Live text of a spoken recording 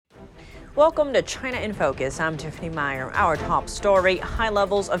Welcome to China in Focus. I'm Tiffany Meyer. Our top story: high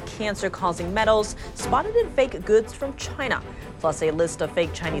levels of cancer-causing metals spotted in fake goods from China, plus a list of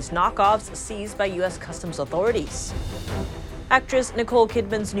fake Chinese knockoffs seized by U.S. Customs authorities. Actress Nicole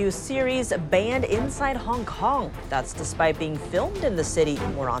Kidman's new series banned inside Hong Kong. That's despite being filmed in the city.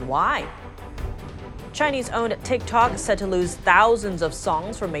 More on why. Chinese-owned TikTok set to lose thousands of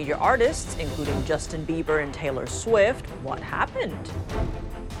songs from major artists, including Justin Bieber and Taylor Swift. What happened?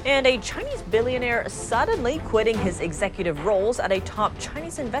 And a Chinese billionaire suddenly quitting his executive roles at a top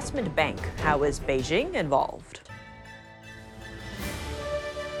Chinese investment bank. How is Beijing involved?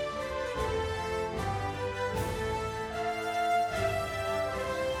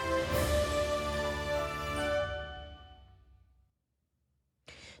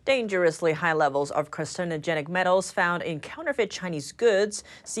 Dangerously high levels of carcinogenic metals found in counterfeit Chinese goods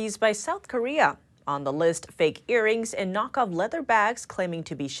seized by South Korea. On the list, fake earrings and knockoff leather bags claiming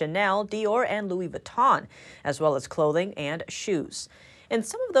to be Chanel, Dior, and Louis Vuitton, as well as clothing and shoes. In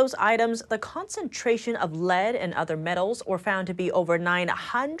some of those items, the concentration of lead and other metals were found to be over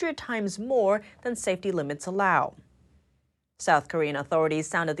 900 times more than safety limits allow. South Korean authorities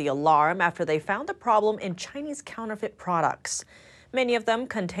sounded the alarm after they found the problem in Chinese counterfeit products. Many of them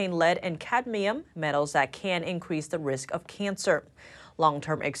contain lead and cadmium, metals that can increase the risk of cancer.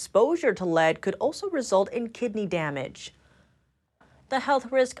 Long-term exposure to lead could also result in kidney damage. The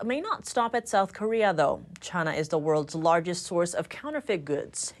health risk may not stop at South Korea, though. China is the world's largest source of counterfeit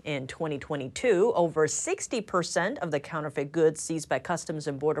goods. In 2022, over 60% of the counterfeit goods seized by Customs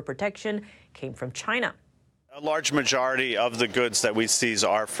and Border Protection came from China. A large majority of the goods that we seize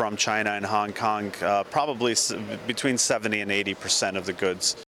are from China and Hong Kong, probably between 70 and 80% of the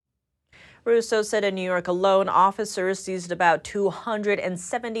goods. Russo said in New York alone, officers seized about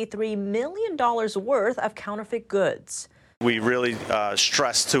 $273 million worth of counterfeit goods. We really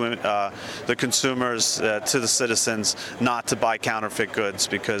stress to the consumers, to the citizens, not to buy counterfeit goods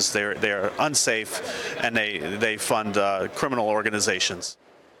because they're unsafe and they fund criminal organizations.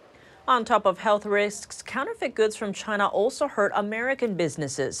 On top of health risks, counterfeit goods from China also hurt American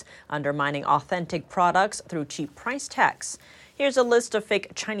businesses, undermining authentic products through cheap price tags. Here's a list of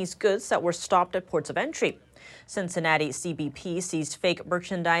fake Chinese goods that were stopped at ports of entry. Cincinnati CBP seized fake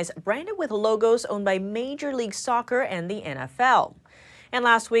merchandise branded with logos owned by Major League Soccer and the NFL. And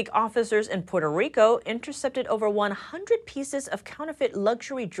last week, officers in Puerto Rico intercepted over 100 pieces of counterfeit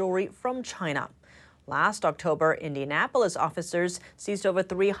luxury jewelry from China. Last October, Indianapolis officers seized over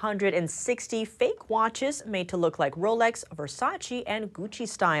 360 fake watches made to look like Rolex, Versace, and Gucci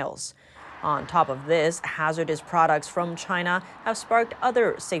styles. On top of this, hazardous products from China have sparked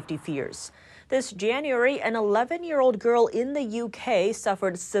other safety fears. This January, an 11-year-old girl in the UK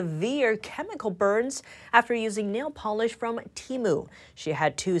suffered severe chemical burns after using nail polish from Temu. She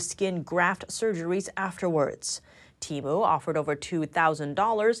had 2 skin graft surgeries afterwards. Temu offered over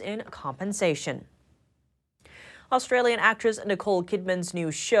 $2,000 in compensation. Australian actress Nicole Kidman's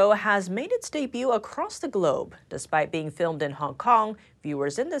new show has made its debut across the globe. Despite being filmed in Hong Kong,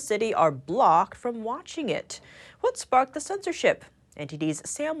 viewers in the city are blocked from watching it. What sparked the censorship? NTD's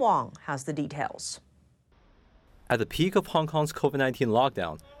Sam Wong has the details. At the peak of Hong Kong's COVID-19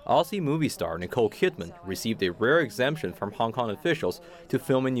 lockdown, Aussie movie star Nicole Kidman received a rare exemption from Hong Kong officials to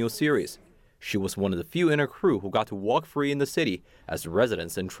film a new series. She was one of the few in her crew who got to walk free in the city, as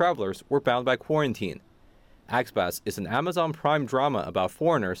residents and travelers were bound by quarantine. Expats is an Amazon Prime drama about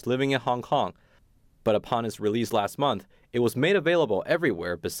foreigners living in Hong Kong. But upon its release last month, it was made available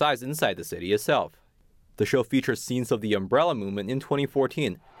everywhere besides inside the city itself. The show features scenes of the Umbrella Movement in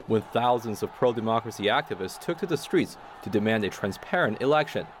 2014, when thousands of pro-democracy activists took to the streets to demand a transparent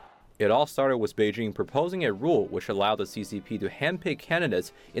election. It all started with Beijing proposing a rule which allowed the CCP to handpick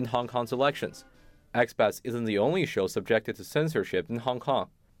candidates in Hong Kong's elections. Expats isn't the only show subjected to censorship in Hong Kong.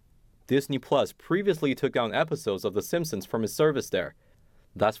 Disney Plus previously took down episodes of The Simpsons from its service there.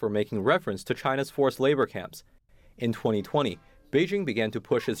 That's for making reference to China's forced labor camps. In 2020, Beijing began to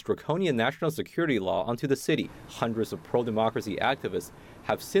push its draconian national security law onto the city. Hundreds of pro-democracy activists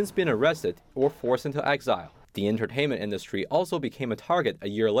have since been arrested or forced into exile. The entertainment industry also became a target a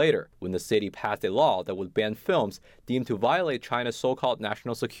year later, when the city passed a law that would ban films deemed to violate China's so-called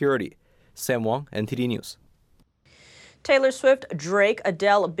national security. Sam Wong, NTD News. Taylor Swift, Drake,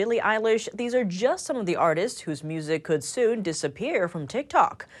 Adele, Billie Eilish, these are just some of the artists whose music could soon disappear from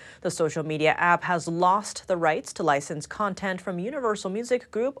TikTok. The social media app has lost the rights to license content from Universal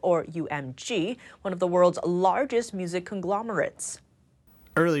Music Group, or UMG, one of the world's largest music conglomerates.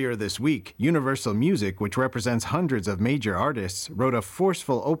 Earlier this week, Universal Music, which represents hundreds of major artists, wrote a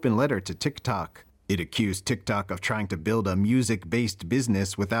forceful open letter to TikTok. It accused TikTok of trying to build a music-based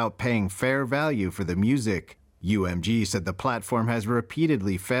business without paying fair value for the music. UMG said the platform has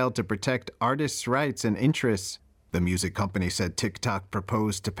repeatedly failed to protect artists' rights and interests. The music company said TikTok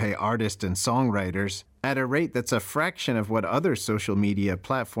proposed to pay artists and songwriters at a rate that's a fraction of what other social media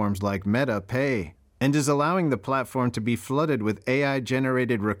platforms like Meta pay, and is allowing the platform to be flooded with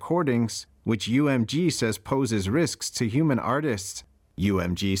AI-generated recordings, which UMG says poses risks to human artists.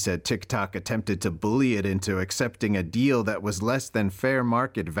 UMG said TikTok attempted to bully it into accepting a deal that was less than fair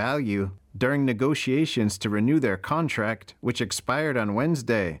market value during negotiations to renew their contract, which expired on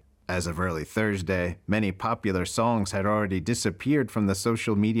Wednesday. As of early Thursday, many popular songs had already disappeared from the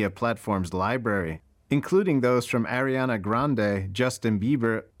social media platform's library, including those from Ariana Grande, Justin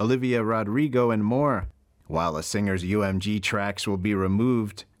Bieber, Olivia Rodrigo, and more. While a singer's UMG tracks will be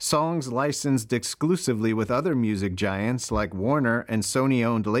removed, songs licensed exclusively with other music giants like Warner and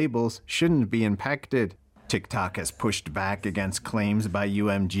Sony-owned labels shouldn't be impacted. TikTok has pushed back against claims by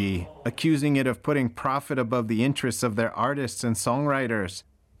UMG, accusing it of putting profit above the interests of their artists and songwriters.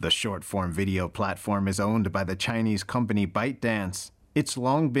 The short-form video platform is owned by the Chinese company ByteDance. It's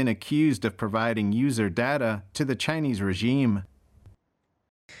long been accused of providing user data to the Chinese regime.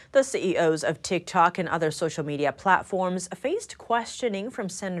 The CEOs of TikTok and other social media platforms faced questioning from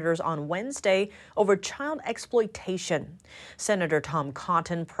senators on Wednesday over child exploitation. Senator Tom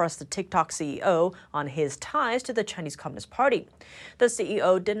Cotton pressed the TikTok CEO on his ties to the Chinese Communist Party. The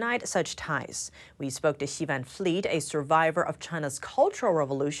CEO denied such ties. We spoke to Xi Van Fleet, a survivor of China's Cultural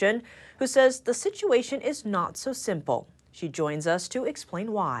Revolution, who says the situation is not so simple. She joins us to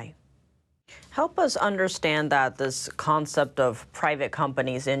explain why. Help us understand that this concept of private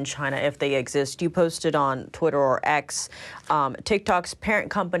companies in China, if they exist. You posted on Twitter or X, TikTok's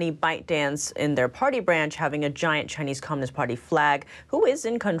parent company ByteDance in their party branch having a giant Chinese Communist Party flag. Who is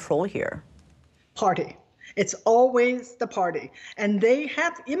in control here? Party. It's always the party. And they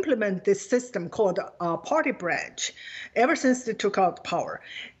have implemented this system called party branch ever since they took out power.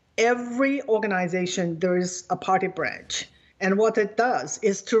 Every organization, there is a party branch. And what it does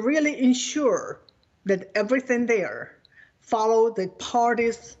is to really ensure that everything there follow the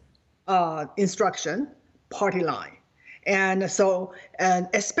party's instruction, party line. And so, and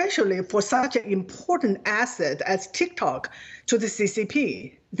especially for such an important asset as TikTok to the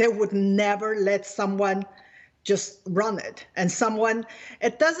CCP, they would never let someone just run it. And someone,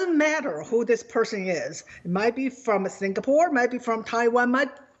 it doesn't matter who this person is. It might be from Singapore, might be from Taiwan,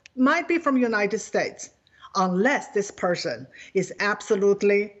 might be from United States. Unless this person is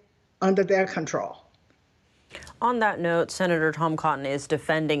absolutely under their control. On that note, Senator Tom Cotton is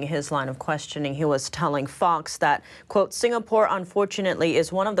defending his line of questioning. He was telling Fox that, quote, Singapore, unfortunately,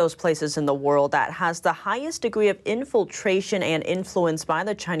 is one of those places in the world that has the highest degree of infiltration and influence by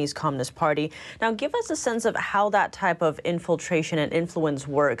the Chinese Communist Party. Now, give us a sense of how that type of infiltration and influence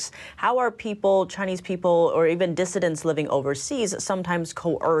works. How are people, Chinese people, or even dissidents living overseas sometimes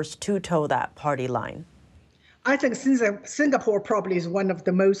coerced to toe that party line? I think Singapore probably is one of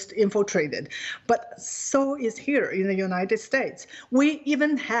the most infiltrated, but so is here in the United States. We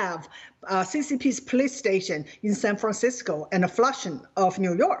even have CCP's police station in San Francisco and Flushing of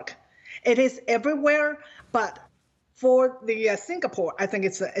New York. It is everywhere, but for the Singapore, I think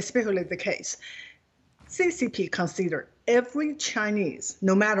it's especially the case. CCP consider every Chinese,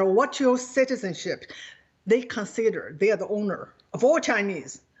 no matter what your citizenship, they consider they are the owner of all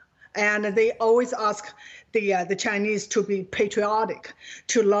Chinese. And they always ask the Chinese to be patriotic,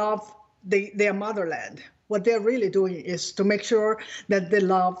 to love their motherland. What they're really doing is to make sure that they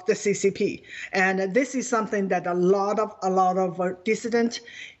love the CCP. And this is something that a lot of dissidents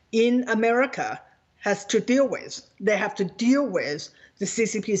in America has to deal with. They have to deal with the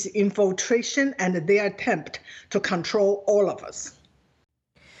CCP's infiltration and their attempt to control all of us.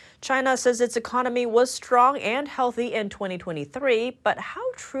 China says its economy was strong and healthy in 2023, but how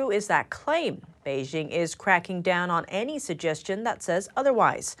true is that claim? Beijing is cracking down on any suggestion that says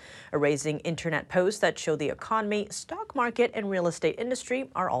otherwise, erasing internet posts that show the economy, stock market, and real estate industry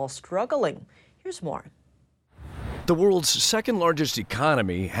are all struggling. Here's more. The world's second largest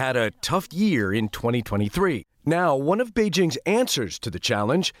economy had a tough year in 2023. Now, one of Beijing's answers to the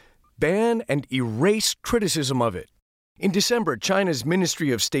challenge, ban and erase criticism of it. In December, China's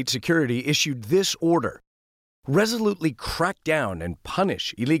Ministry of State Security issued this order: resolutely crack down and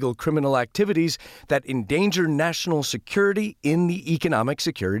punish illegal criminal activities that endanger national security in the economic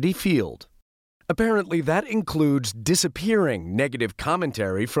security field. Apparently, that includes disappearing negative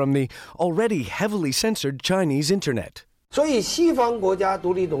commentary from the already heavily censored Chinese internet. On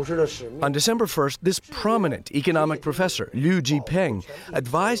December 1st, this prominent economic professor, Liu Jipeng,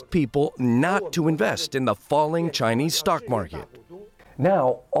 advised people not to invest in the falling Chinese stock market.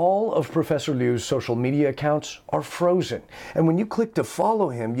 Now, all of Professor Liu's social media accounts are frozen. And when you click to follow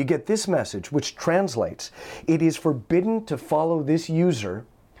him, you get this message, which translates, "It is forbidden to follow this user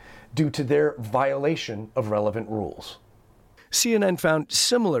due to their violation of relevant rules." CNN found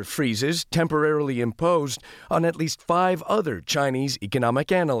similar freezes temporarily imposed on at least 5 other Chinese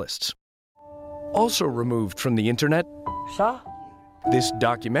economic analysts. Also removed from the internet, this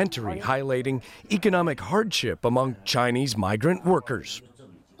documentary highlighting economic hardship among Chinese migrant workers.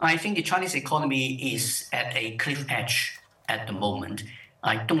 I think the Chinese economy is at a cliff edge at the moment.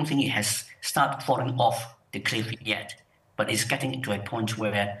 I don't think it has started falling off the cliff yet, but it's getting to a point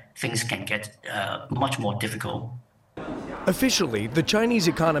where things can get much more difficult. Officially, the Chinese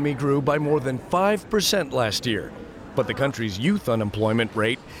economy grew by more than 5% last year, but the country's youth unemployment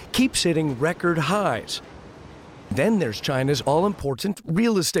rate keeps hitting record highs. Then there's China's all-important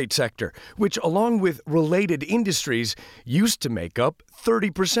real estate sector, which, along with related industries, used to make up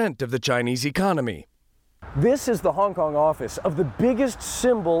 30% of the Chinese economy. This is the Hong Kong office of the biggest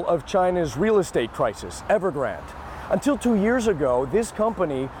symbol of China's real estate crisis, Evergrande. Until 2 years ago, this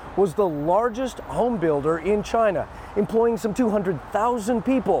company was the largest home builder in China, employing some 200,000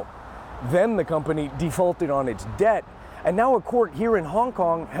 people. Then the company defaulted on its debt, and now a court here in Hong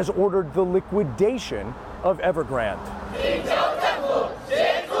Kong has ordered the liquidation of Evergrande.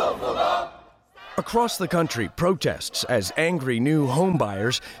 Across the country, protests as angry new home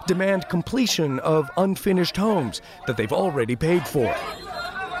buyers demand completion of unfinished homes that they've already paid for.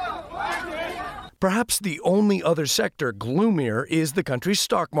 Perhaps the only other sector gloomier is the country's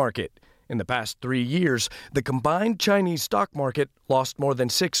stock market. In the past 3 years, the combined Chinese stock market lost more than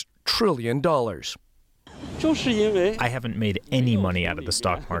 $6 trillion. I haven't made any money out of the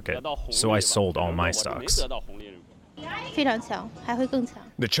stock market, so I sold all my stocks.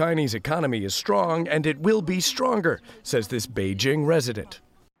 The Chinese economy is strong, and it will be stronger, says this Beijing resident.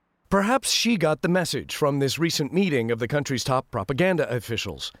 Perhaps she got the message from this recent meeting of the country's top propaganda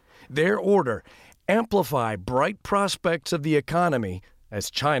officials. Their order: amplify bright prospects of the economy as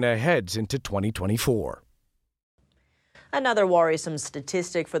China heads into 2024. Another worrisome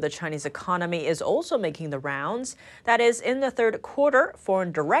statistic for the Chinese economy is also making the rounds. That is, in the third quarter,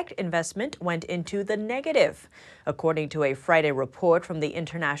 foreign direct investment went into the negative. According to a Friday report from the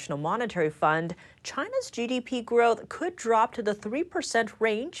International Monetary Fund, China's GDP growth could drop to the 3%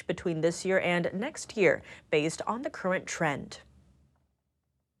 range between this year and next year, based on the current trend.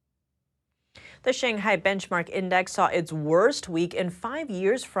 The Shanghai Benchmark Index saw its worst week in 5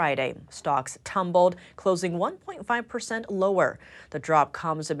 years Friday. Stocks tumbled, closing 1.5% lower. The drop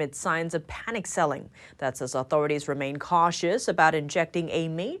comes amid signs of panic selling. That's as authorities remain cautious about injecting a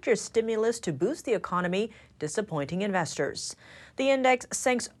major stimulus to boost the economy, disappointing investors. The index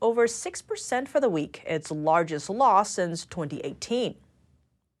sank over 6% for the week, its largest loss since 2018.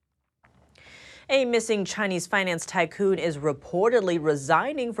 A missing Chinese finance tycoon is reportedly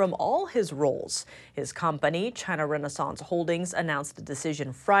resigning from all his roles. His company, China Renaissance Holdings, announced the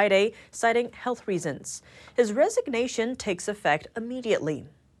decision Friday, citing health reasons. His resignation takes effect immediately.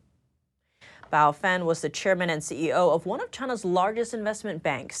 Bao Fan was the chairman and CEO of one of China's largest investment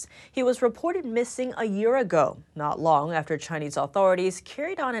banks. He was reported missing a year ago, not long after Chinese authorities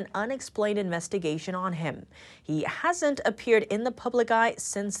carried on an unexplained investigation on him. He hasn't appeared in the public eye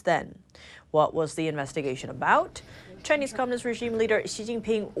since then. What was the investigation about? Chinese Communist regime leader Xi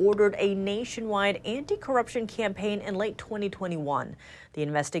Jinping ordered a nationwide anti-corruption campaign in late 2021. The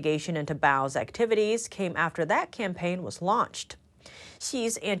investigation into Bao's activities came after that campaign was launched.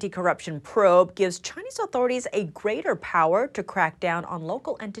 Xi's anti-corruption probe gives Chinese authorities a greater power to crack down on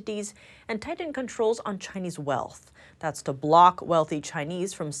local entities and tighten controls on Chinese wealth. That's to block wealthy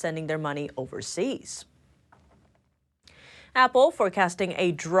Chinese from sending their money overseas. Apple forecasting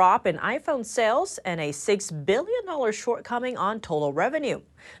a drop in iPhone sales and a $6 billion shortcoming on total revenue.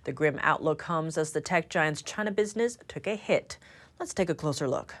 The grim outlook comes as the tech giant's China business took a hit. Let's take a closer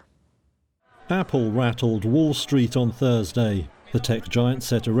look. Apple rattled Wall Street on Thursday. The tech giant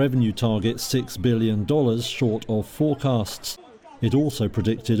set a revenue target $6 billion short of forecasts. It also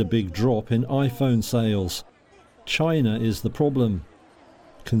predicted a big drop in iPhone sales. China is the problem.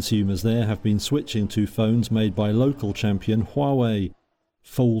 Consumers there have been switching to phones made by local champion Huawei.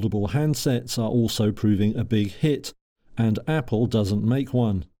 Foldable handsets are also proving a big hit, and Apple doesn't make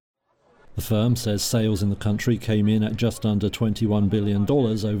one. The firm says sales in the country came in at just under $21 billion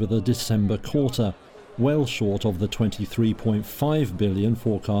over the December quarter, well short of the $23.5 billion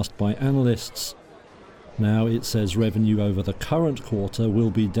forecast by analysts. Now it says revenue over the current quarter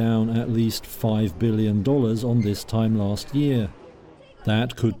will be down at least $5 billion on this time last year.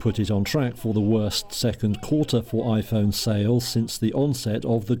 That could put it on track for the worst second quarter for iPhone sales since the onset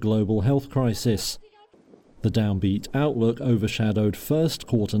of the global health crisis. The downbeat outlook overshadowed first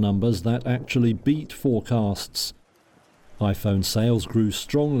quarter numbers that actually beat forecasts. iPhone sales grew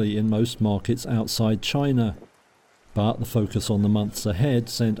strongly in most markets outside China. But the focus on the months ahead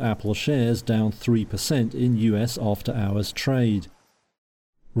sent Apple shares down 3% in US after-hours trade.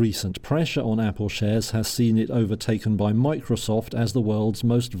 Recent pressure on Apple shares has seen it overtaken by Microsoft as the world's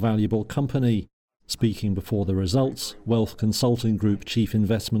most valuable company. Speaking before the results, Wealth Consulting Group Chief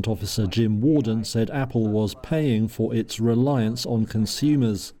Investment Officer Jim Warden said Apple was paying for its reliance on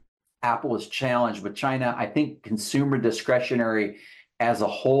consumers. Apple is challenged with China. I think consumer discretionary as a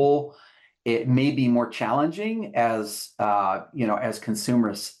whole, it may be more challenging as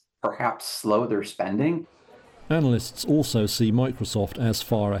consumers perhaps slow their spending. Analysts also see Microsoft as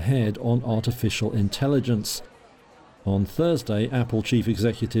far ahead on artificial intelligence. On Thursday, Apple chief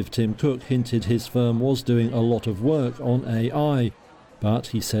executive Tim Cook hinted his firm was doing a lot of work on AI, but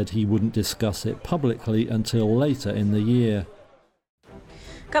he said he wouldn't discuss it publicly until later in the year.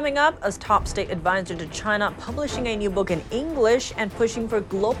 Coming up, a top state advisor to China publishing a new book in English and pushing for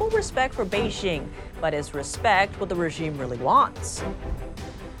global respect for Beijing. But is respect what the regime really wants?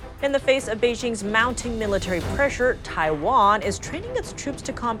 In the face of Beijing's mounting military pressure, Taiwan is training its troops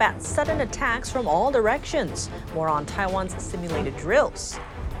to combat sudden attacks from all directions. More on Taiwan's simulated drills.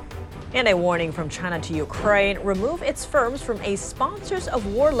 And a warning from China to Ukraine: remove its firms from a sponsors of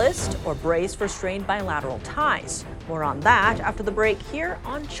war list or brace for strained bilateral ties. More on that after the break here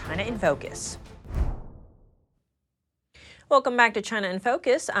on China in Focus. Welcome back to China in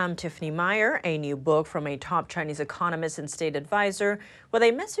Focus. I'm Tiffany Meyer. A new book from a top Chinese economist and state advisor with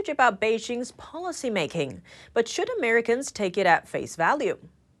a message about Beijing's policymaking. But should Americans take it at face value?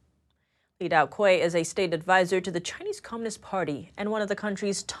 Li Daokui is a state advisor to the Chinese Communist Party and one of the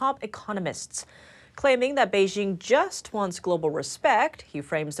country's top economists. Claiming that Beijing just wants global respect, he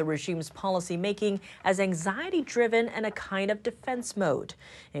frames the regime's policy-making as anxiety-driven and a kind of defense mode,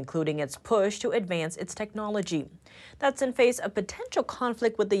 including its push to advance its technology. That's in face of potential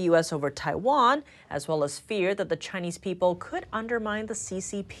conflict with the U.S. over Taiwan, as well as fear that the Chinese people could undermine the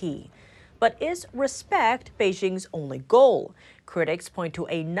CCP. But is respect Beijing's only goal? Critics point to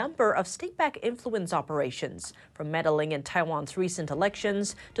a number of state-backed influence operations, from meddling in Taiwan's recent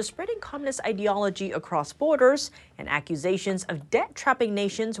elections to spreading communist ideology across borders and accusations of debt-trapping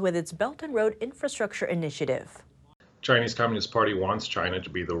nations with its Belt and Road Infrastructure Initiative. Chinese Communist Party wants China to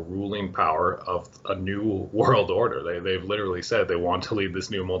be the ruling power of a new world order. They've literally said they want to lead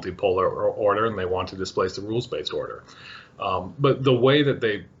this new multipolar order and they want to displace the rules-based order. But the way that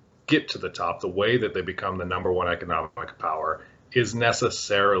they get to the top, the way that they become the number one economic power, is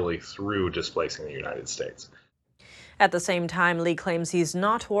necessarily through displacing the United States. At the same time, Li claims he's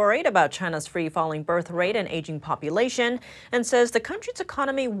not worried about China's free-falling birth rate and aging population, and says the country's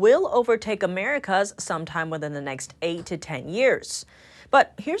economy will overtake America's sometime within the next 8 to 10 years.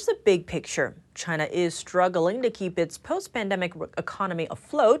 But here's the big picture. China is struggling to keep its post-pandemic economy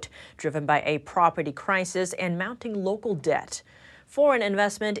afloat, driven by a property crisis and mounting local debt. Foreign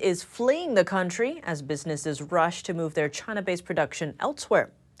investment is fleeing the country as businesses rush to move their China-based production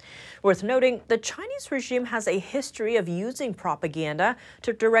elsewhere. Worth noting, the Chinese regime has a history of using propaganda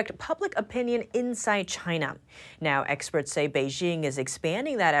to direct public opinion inside China. Now, experts say Beijing is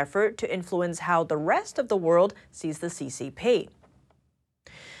expanding that effort to influence how the rest of the world sees the CCP.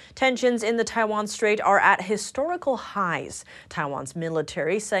 Tensions in the Taiwan Strait are at historical highs. Taiwan's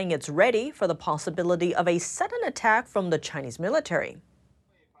military saying it's ready for the possibility of a sudden attack from the Chinese military.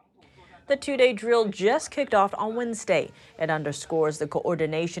 The two-day drill just kicked off on Wednesday. It underscores the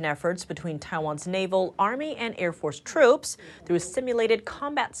coordination efforts between Taiwan's naval, army, and air force troops through simulated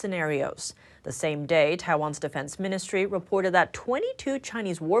combat scenarios. The same day, Taiwan's defense ministry reported that 22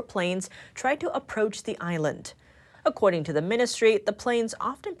 Chinese warplanes tried to approach the island. According to the ministry, the planes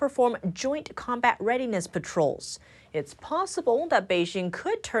often perform joint combat readiness patrols. It's possible that Beijing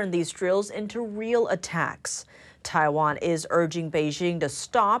could turn these drills into real attacks. Taiwan is urging Beijing to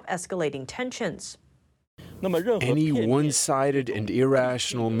stop escalating tensions. Any one-sided and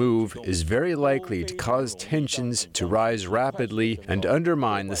irrational move is very likely to cause tensions to rise rapidly and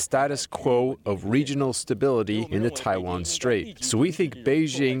undermine the status quo of regional stability in the Taiwan Strait. So we think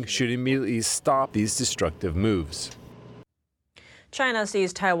Beijing should immediately stop these destructive moves. China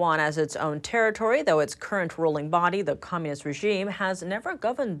sees Taiwan as its own territory, though its current ruling body, the communist regime, has never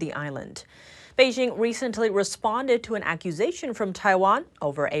governed the island. Beijing recently responded to an accusation from Taiwan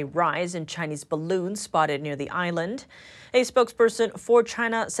over a rise in Chinese balloons spotted near the island. A spokesperson for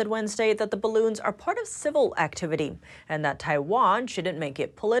China said Wednesday that the balloons are part of civil activity and that Taiwan shouldn't make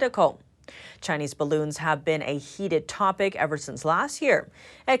it political. Chinese balloons have been a heated topic ever since last year.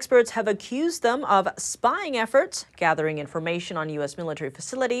 Experts have accused them of spying efforts, gathering information on U.S. military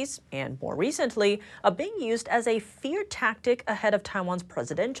facilities, and more recently, of being used as a fear tactic ahead of Taiwan's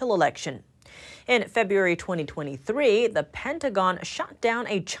presidential election. In February 2023, the Pentagon shot down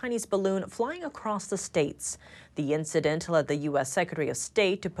a Chinese balloon flying across the states. The incident led the U.S. Secretary of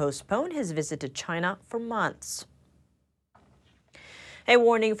State to postpone his visit to China for months. A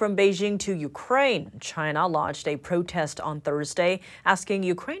warning from Beijing to Ukraine. China launched a protest on Thursday, asking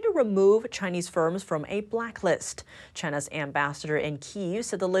Ukraine to remove Chinese firms from a blacklist. China's ambassador in Kyiv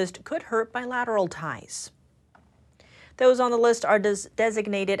said the list could hurt bilateral ties. Those on the list are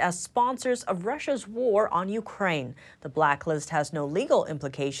designated as sponsors of Russia's war on Ukraine. The blacklist has no legal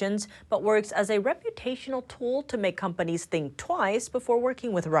implications, but works as a reputational tool to make companies think twice before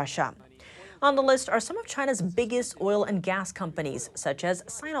working with Russia. On the list are some of China's biggest oil and gas companies, such as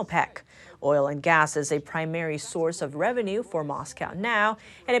Sinopec. Oil and gas is a primary source of revenue for Moscow now,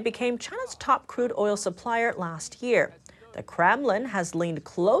 and it became China's top crude oil supplier last year. The Kremlin has leaned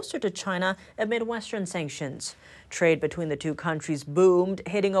closer to China amid Western sanctions. Trade between the two countries boomed,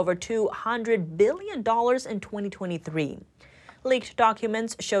 hitting over $200 billion in 2023. Leaked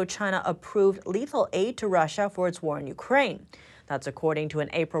documents show China approved lethal aid to Russia for its war in Ukraine. That's according to an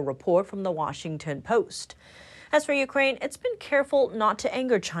April report from the Washington Post. As for Ukraine, it's been careful not to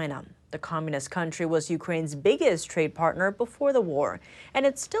anger China. The communist country was Ukraine's biggest trade partner before the war, and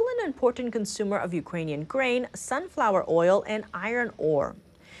it's still an important consumer of Ukrainian grain, sunflower oil, and iron ore.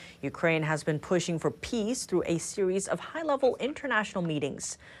 Ukraine has been pushing for peace through a series of high-level international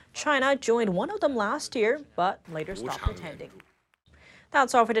meetings. China joined one of them last year, but later stopped attending.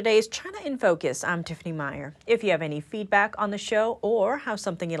 That's all for today's China in Focus. I'm Tiffany Meyer. If you have any feedback on the show or have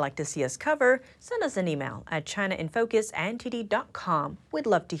something you'd like to see us cover, send us an email at chinainfocus@ntd.com. We'd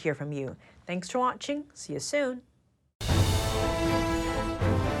love to hear from you. Thanks for watching. See you soon.